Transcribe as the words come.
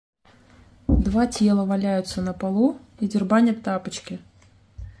Два тела валяются на полу и дербанят тапочки.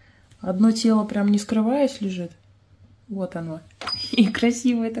 Одно тело прям не скрываясь лежит. Вот оно. И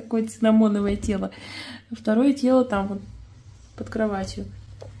красивое такое цинамоновое тело. Второе тело там вот под кроватью.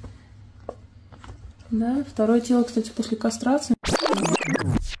 Да, второе тело, кстати, после кастрации.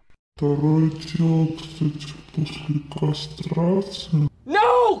 Второе тело, кстати, после кастрации.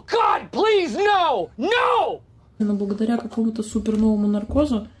 No, God, please, no! No! Но благодаря какому-то супер новому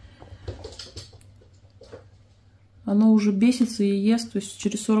наркозу оно уже бесится и ест. То есть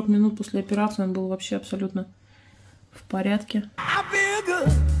через 40 минут после операции он был вообще абсолютно в порядке.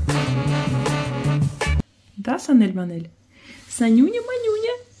 Да, Шанель-Манель?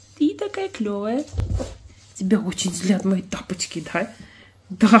 Санюня-манюня, ты такая клевая. Тебя очень злят мои тапочки, да?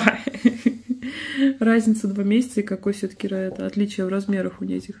 Да. Разница 2 месяца, и какое все-таки это отличие в размерах у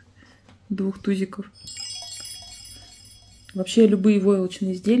этих двух тузиков. Вообще любые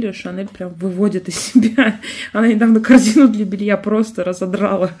войлочные изделия Шанель прям выводит из себя. Она недавно корзину для белья просто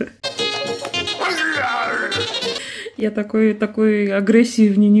разодрала. Я такой агрессии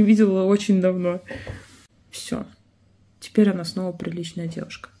в ней не видела очень давно. Все. Теперь она снова приличная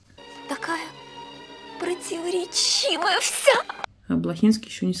девушка. Такая противоречивая вся. А Блохинский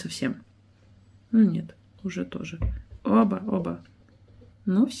еще не совсем. Ну нет, уже тоже. Оба.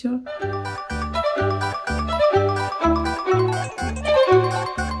 Ну все.